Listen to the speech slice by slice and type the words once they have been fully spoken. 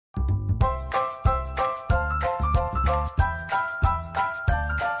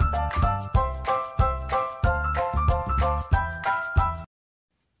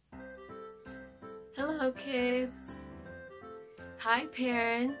Hi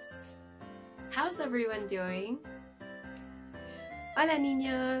parents! How's everyone doing? Hola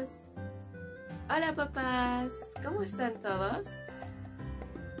niños! Hola papás! ¿Cómo están todos?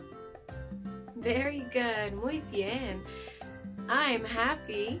 Very good, muy bien. I'm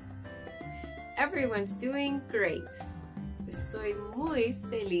happy. Everyone's doing great. Estoy muy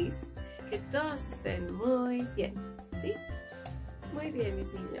feliz que todos estén muy bien. ¿Sí? Muy bien,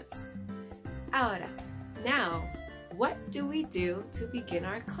 mis niños. Ahora, now, what do we do to begin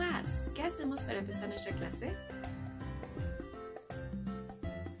our class? ¿Qué hacemos para empezar nuestra clase?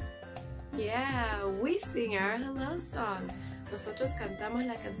 Yeah, we sing our hello song. Nosotros cantamos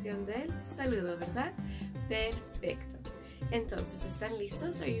la canción del saludo, ¿verdad? Perfecto. Entonces, ¿están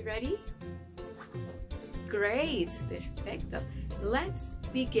listos? Are you ready? Great, perfecto. Let's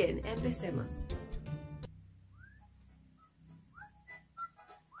begin. Empecemos.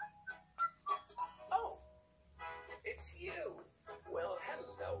 Oh, it's you. Well,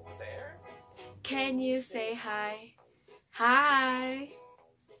 hello there. Can you say hi? Hi.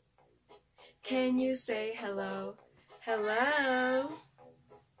 Can you say hello? Hello.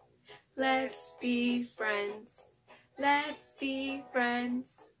 Let's be friends. Let's be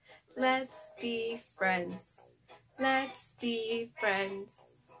friends. Let's be friends. Let's be friends.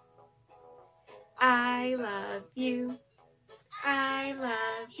 I love you. I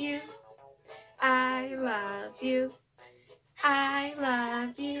love you. I love you. I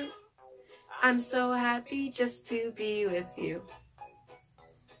love you. I'm so happy just to be with you.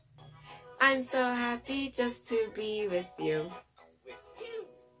 I'm so happy just to be with you. With you.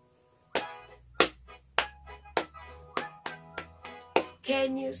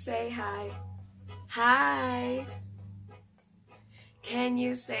 Can you say hi? Hi. Can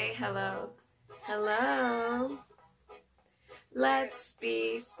you say hello? Hello. Let's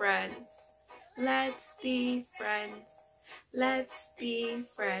be friends. Let's be friends. Let's be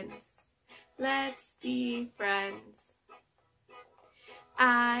friends. Let's be friends.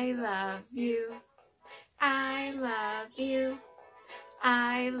 I love you. I love you.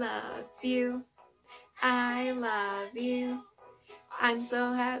 I love you. I love you. I'm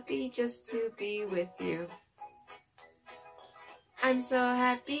so happy just to be with you. I'm so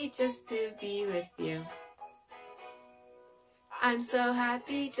happy just to be with you. I'm so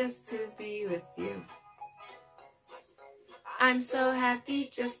happy just to be with you. I'm so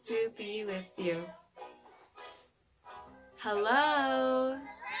happy just to be with you. Hello.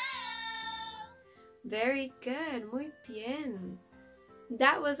 Very good, muy bien.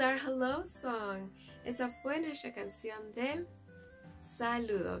 That was our hello song. Esa fue nuestra canción del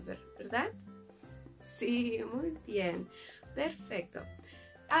saludo, ¿verdad? Sí, muy bien. Perfecto.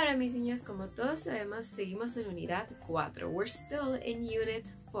 Ahora, mis niños, como todos sabemos, seguimos en unidad 4. We're still in unit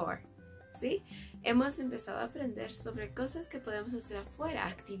 4. ¿Sí? Hemos empezado a aprender sobre cosas que podemos hacer afuera,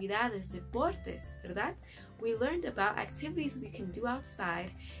 actividades, deportes, ¿verdad? We learned about activities we can do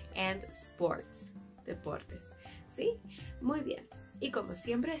outside and sports, deportes. ¿Sí? Muy bien. Y como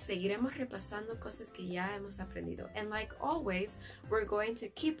siempre, seguiremos repasando cosas que ya hemos aprendido. And like always, we're going to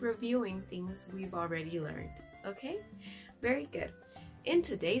keep reviewing things we've already learned. Okay? Very good. In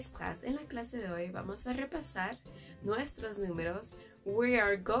today's class, en la clase de hoy, vamos a repasar nuestros números. We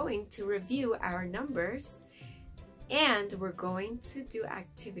are going to review our numbers. And we're going to do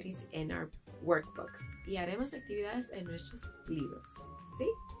activities in our workbooks. Y haremos actividades en nuestros libros. ¿Sí?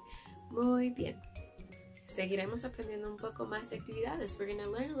 Muy bien. Seguiremos aprendiendo un poco más de actividades. We're going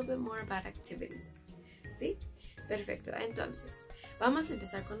to learn a little bit more about activities. ¿Sí? Perfecto. Entonces, vamos a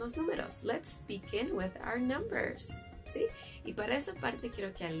empezar con los números. Let's begin with our numbers. ¿Sí? Y para esa parte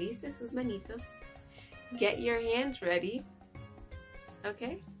quiero que alisten sus manitos. Get your hands ready.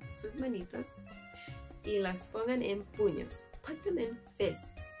 ¿Ok? Sus manitos. Y las pongan en puños. Put them in fists.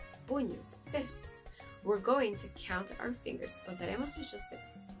 Puños, fists. We're going to count our fingers. Contaremos nuestros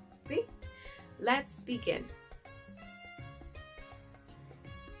dedos. ¿Sí? Let's begin.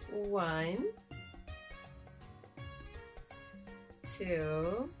 1,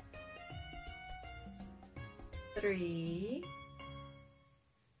 2, 3,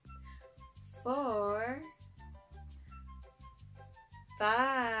 4,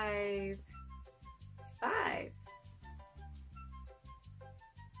 5,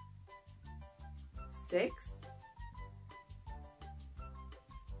 6,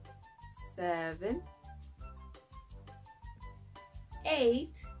 7, 8,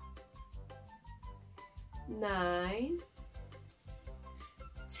 9,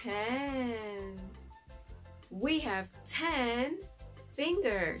 10. We have 10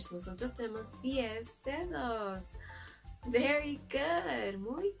 fingers. Nosotros tenemos 10 dedos. Very good.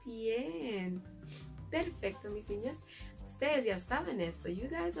 Muy bien. Perfecto, mis niños. ustedes ya saben eso. You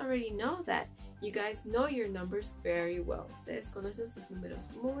guys already know that. You guys know your numbers very well. Ustedes conocen sus números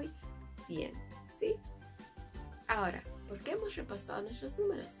muy bien, ¿sí? Ahora, ¿por qué hemos repasado nuestros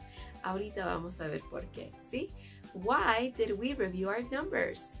números? Ahorita vamos a ver por qué, ¿sí? Why did we review our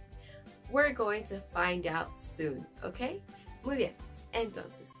numbers? We're going to find out soon, ¿ok? Muy bien.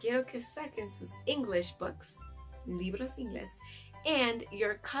 Entonces, quiero que saquen sus English books, libros de inglés, and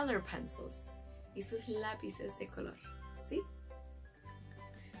your color pencils, y sus lápices de color, ¿sí?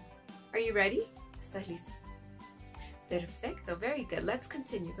 Are you ready? ¿Estás lista? Perfecto, very good. Let's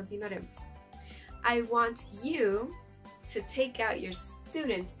continue. Continuaremos. I want you to take out your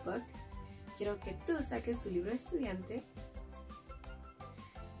student book. Quiero que tú saques tu libro de estudiante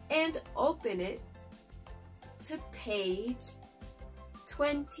and open it to page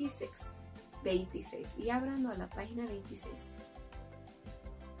 26. 26. Y ábranlo a la página 26.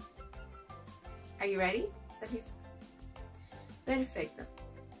 Are you ready? ¿Estás listo? Perfecto.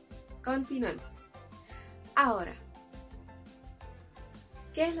 Continuemos. Ahora,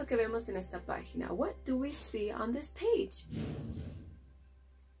 ¿qué es lo que vemos en esta página? What do we see on this page?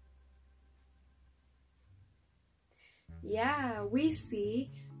 Yeah, we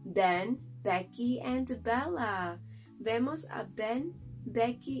see Ben, Becky, and Bella. Vemos a Ben,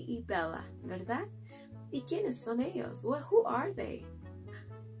 Becky y Bella, ¿verdad? ¿Y quiénes son ellos? Well, who are they?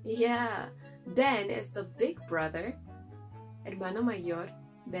 Yeah, Ben is the big brother, hermano mayor.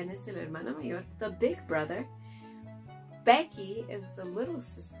 Ben es el hermano mayor, the big brother. Becky is the little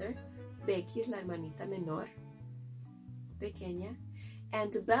sister. Becky es la hermanita menor, pequeña.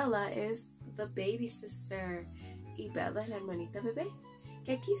 And Bella is the baby sister. Y Bella es la hermanita bebé,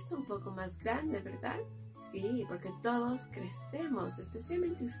 que aquí está un poco más grande, ¿verdad? Sí, porque todos crecemos,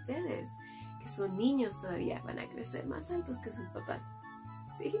 especialmente ustedes, que son niños todavía, van a crecer más altos que sus papás.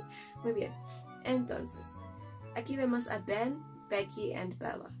 ¿Sí? Muy bien. Entonces, aquí vemos a Ben, Becky, and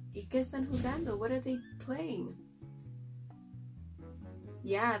Bella. ¿Y qué están jugando? What are they playing?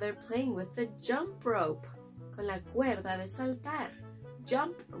 Yeah, they're playing with the jump rope. Con la cuerda de saltar.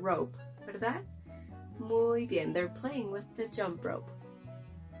 Jump rope, ¿verdad? Muy bien, they're playing with the jump rope.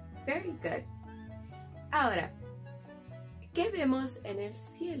 Very good. Ahora, ¿qué vemos en el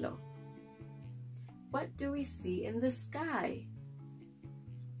cielo? What do we see in the sky?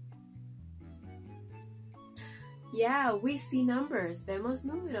 Yeah, we see numbers. Vemos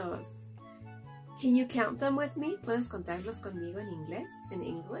números. Can you count them with me? ¿Puedes contarlos conmigo en inglés? ¿En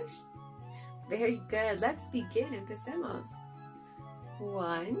English? Very good. Let's begin. Empecemos.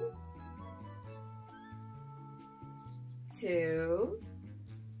 1, 2,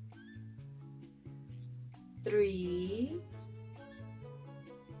 3,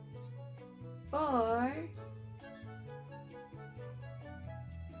 4,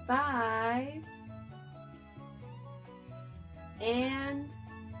 5, and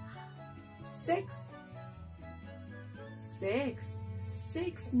 6.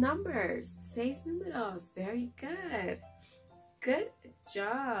 6 numbers. 6 números. Very good. Good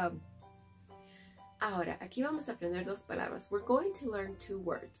job. Ahora, aquí vamos a aprender 2 palabras. We're going to learn 2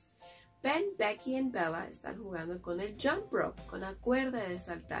 words. Ben, Becky, and Bella están jugando con el jump rope, con la cuerda de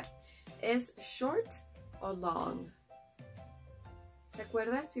saltar. ¿Es short o long? ¿Se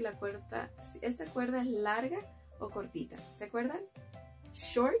acuerdan si esta cuerda es larga o cortita? ¿Se acuerdan?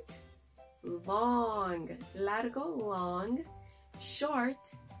 Short, long. Largo, long. Short,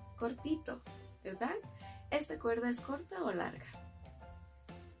 cortito. ¿Verdad? ¿Esta cuerda es corta o larga?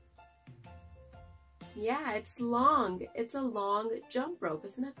 Yeah, it's long. It's a long jump rope.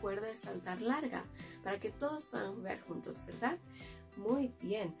 Es una cuerda de saltar larga para que todos puedan jugar juntos, ¿verdad? Muy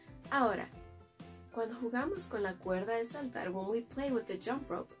bien. Ahora, cuando jugamos con la cuerda de saltar, when we play with the jump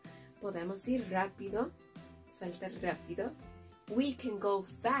rope, podemos ir rápido, saltar rápido. We can go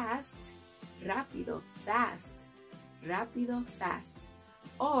fast, rápido, fast, rápido, fast.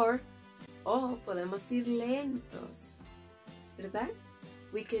 O podemos ir lentos, ¿verdad?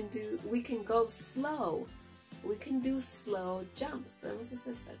 We can go slow. We can do slow jumps. Podemos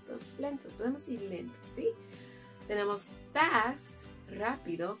hacer saltos lentos. Podemos ir lentos, ¿sí? Tenemos fast,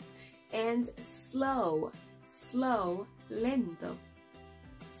 rápido, and slow, lento.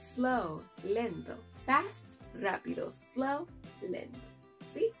 Slow, lento. Fast, rápido. Slow, lento.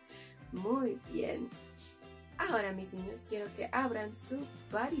 ¿Sí? Muy bien. Ahora, mis niños, quiero que abran su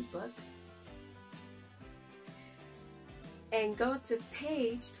buddy book and go to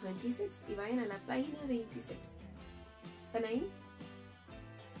page 26 y vayan a la página 26. ¿Están ahí?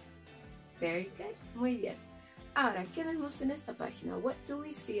 Very good. Muy bien. Ahora, ¿qué vemos en esta página? What do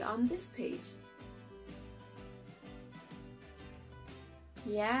we see on this page?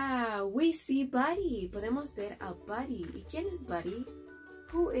 Yeah, we see Buddy. Podemos ver a Buddy. ¿Y quién es Buddy?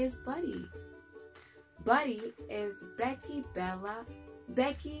 Who is Buddy? Buddy is Becky,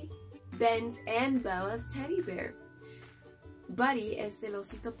 Ben's, and Bella's teddy bear. Buddy es el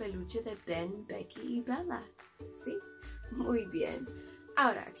osito peluche de Ben, Becky y Bella. ¿Sí? Muy bien.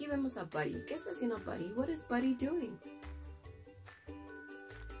 Ahora, aquí vemos a Buddy. ¿Qué está haciendo Buddy? What is Buddy doing?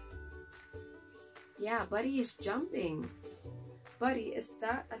 Yeah, Buddy is jumping. Buddy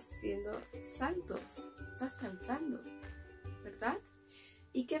está haciendo saltos. Está saltando. ¿Verdad?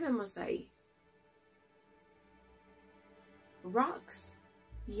 ¿Y qué vemos ahí? Rocks.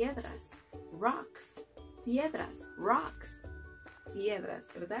 Piedras. Rocks. Piedras. Rocks. Piedras,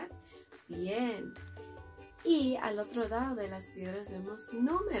 ¿verdad? Bien. Y al otro lado de las piedras vemos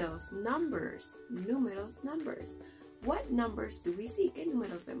números. Numbers. Números, numbers. What numbers do we see? ¿Qué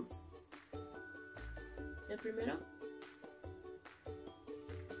números vemos? El primero.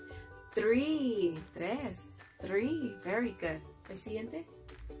 3. 3. Very good. El siguiente.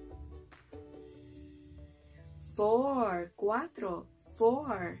 4. 4.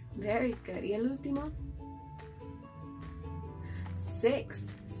 Very good. ¿Y el último? 6.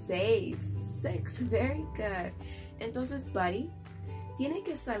 6. Very good. Entonces, Buddy tiene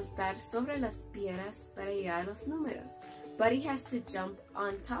que saltar sobre las piedras para llegar a los números. Buddy has to jump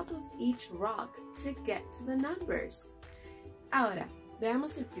on top of each rock to get to the numbers. Ahora,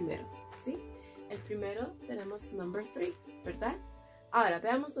 veamos el primero, ¿sí? El primero tenemos number 3, ¿verdad? Ahora,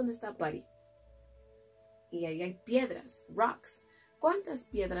 veamos dónde está Buddy. Y ahí hay piedras, rocks. ¿Cuántas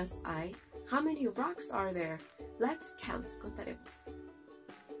piedras hay? How many rocks are there? Let's count. Contaremos.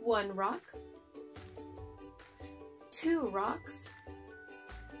 1 rock. 2 rocks.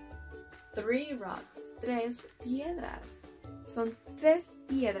 3 rocks. 3 piedras. Son 3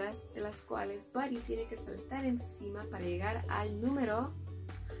 piedras de las cuales Buddy tiene que saltar encima para llegar al número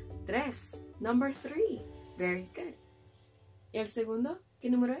 3. Number 3. Very good. ¿Y el segundo? ¿Qué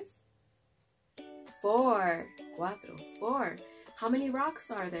número es? 4. 4. How many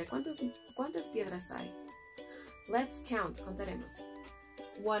rocks are there? ¿Cuántas piedras hay? Let's count. Contaremos.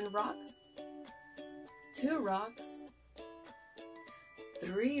 1 rock. 2 rocks.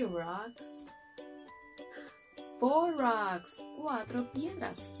 3 rocks. 4 rocks. 4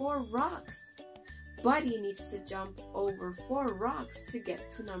 piedras. 4 rocks. Buddy needs to jump over 4 rocks to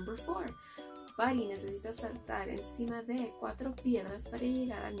get to number 4. Buddy necesita saltar encima de 4 piedras para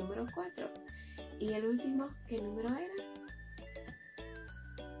llegar al número 4. ¿Y el último? ¿Qué número era?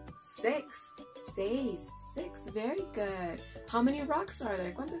 6. Very good. How many rocks are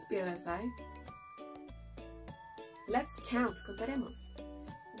there? ¿Cuántas piedras hay? Let's count. Contaremos.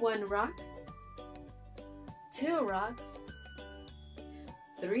 1 rock. 2 rocks.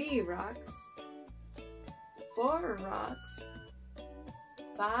 3 rocks. 4 rocks.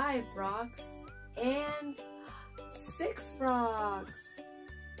 5 rocks. And 6 rocks.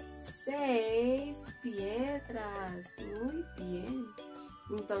 6 piedras. Muy bien.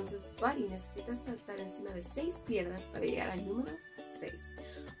 Entonces, Buddy necesita saltar encima de 6 piedras para llegar al número 6.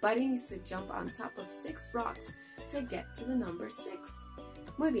 Buddy needs to jump on top of 6 rocks to get to the number 6.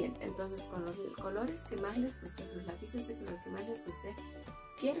 Muy bien, entonces con los colores que más les guste, sus lápices de color que más les guste,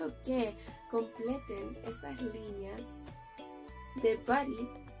 quiero que completen esas líneas de Buddy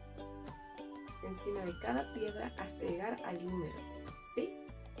encima de cada piedra hasta llegar al número, ¿sí?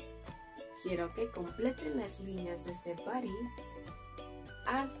 Quiero que completen las líneas desde Buddy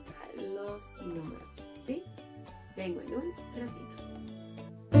hasta los números, ¿sí? Vengo en un ratito.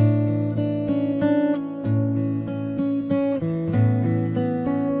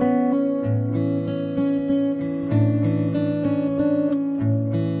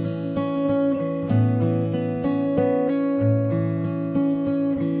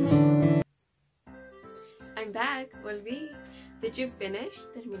 I'm back, volví. Did you finish?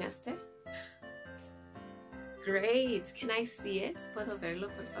 ¿Terminaste? Great. Can I see it? ¿Puedo verlo,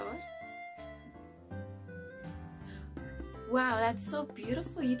 por favor? Wow, that's so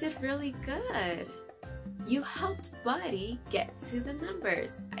beautiful. You did really good. You helped Buddy get to the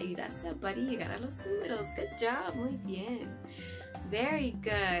numbers. Ayudaste a Buddy llegar a los números. Good job. Muy bien. Very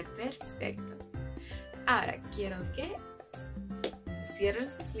good. Perfecto. Ahora, quiero que cierren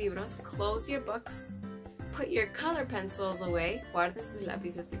sus libros. Close your books. Put your color pencils away. Guarden sus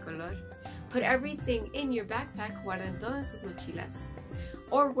lápices de color. Put everything in your backpack. Guarden todo en sus mochilas.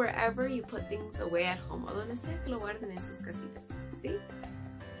 Or wherever you put things away at home. O donde sea que lo guarden en sus casitas. ¿Sí?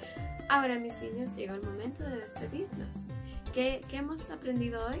 Ahora, mis niños, llegó el momento de despedirnos. ¿Qué hemos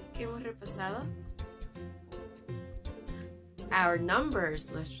aprendido hoy? ¿Qué hemos repasado? Our numbers,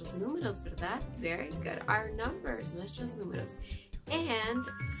 nuestros números, ¿verdad? Very good. Our numbers, nuestros números. and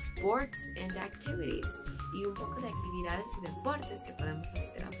sports and activities. Y un poco de actividades y deportes que podemos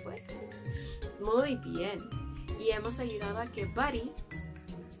hacer afuera. Muy bien. Y hemos ayudado a que Buddy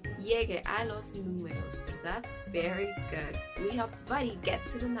llegue a los números, ¿verdad? Very good. We helped Buddy get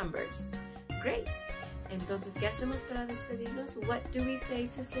to the numbers. Great. Entonces, ¿qué hacemos para despedirnos? What do we say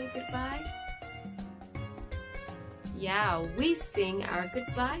to say goodbye? Yeah, we sing our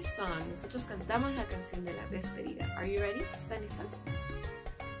goodbye song. Nosotros cantamos la canción de la despedida. Are you ready? ¿Están listos?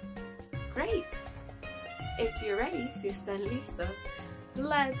 Great. If you're ready, si están listos,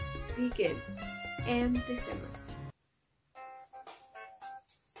 let's begin. Empecemos.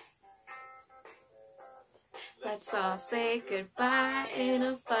 Let's all say goodbye in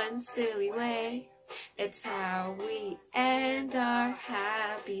a fun, silly way. It's how we end our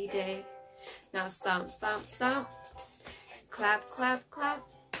happy day. Now stomp, stomp, stomp. Clap, clap, clap.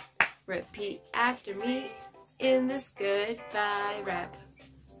 Repeat after me in this goodbye rap.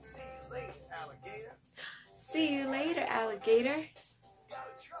 See you later, alligator.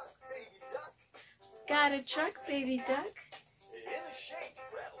 Got a truck, baby duck. In a shake,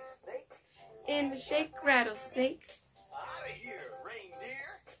 rattlesnake. In a shake, rattlesnake. Out of here, reindeer.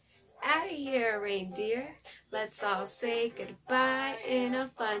 Out of here, reindeer. Let's all say goodbye in a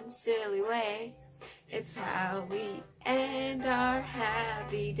fun, silly way. It's how we end our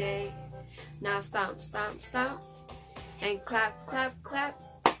happy day. Now stomp, stomp, stomp. And clap, clap, clap.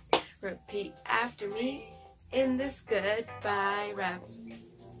 Repeat after me in this goodbye rap.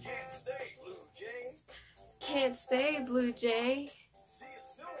 Can't stay, Blue Jay. Can't stay, Blue Jay. See you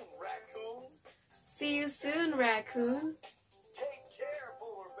soon, raccoon. See you soon, raccoon. Take care,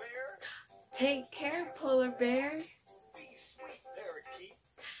 polar bear. Take care, polar bear. Be sweet, parakeet.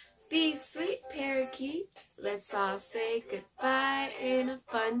 Be sweet, parakeet. Let's all say goodbye in a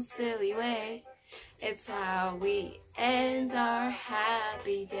fun, silly way. It's how we end our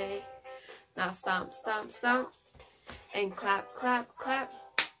happy day. Now stomp, stomp, stomp. And clap, clap, clap.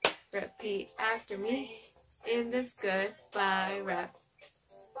 Repeat after me in this goodbye rap.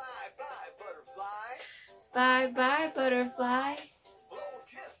 Bye-bye, butterfly. Bye-bye, butterfly. Blow a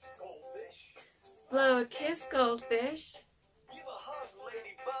kiss, goldfish. Blow a kiss, goldfish. Give a hug,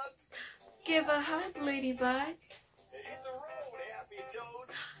 ladybug. Give a hug, ladybug. Hit the road, happy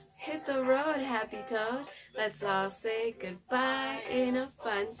toad. Hit the road, happy toad. Let's all say goodbye in a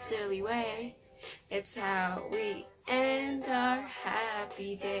fun, silly way. It's how we end our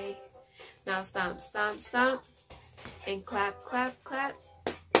happy day. Now stomp, stomp, stomp. And clap, clap, clap.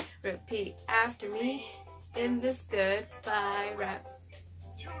 Repeat after me in this goodbye rap.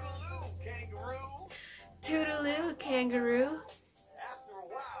 Toodaloo, kangaroo. Toodaloo, kangaroo. After a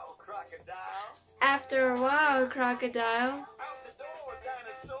while, crocodile. After a while, crocodile. Out the door,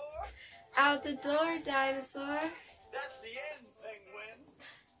 dinosaur. Out the door, dinosaur. That's the end, penguin.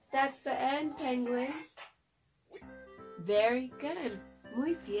 That's the end, penguin. Very good.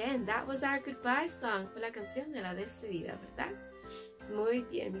 Muy bien. That was our goodbye song. Fue la canción de la despedida, ¿verdad? Muy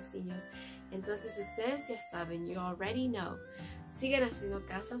bien, mis niños. Entonces ustedes ya saben, you already know. Sigan haciendo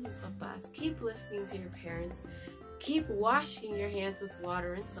caso a sus papás. Keep listening to your parents. Keep washing your hands with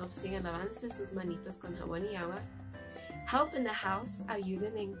water and soap. Sigan lavándose sus manitas con jabón y agua. Help in the house.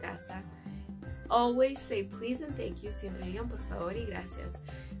 Ayuden en casa. Always say please and thank you. Siempre digan por favor y gracias.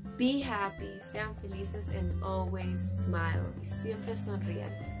 Be happy, sean felices, and always smile. Y siempre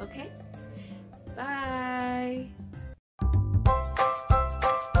sonrían, ¿ok? Bye.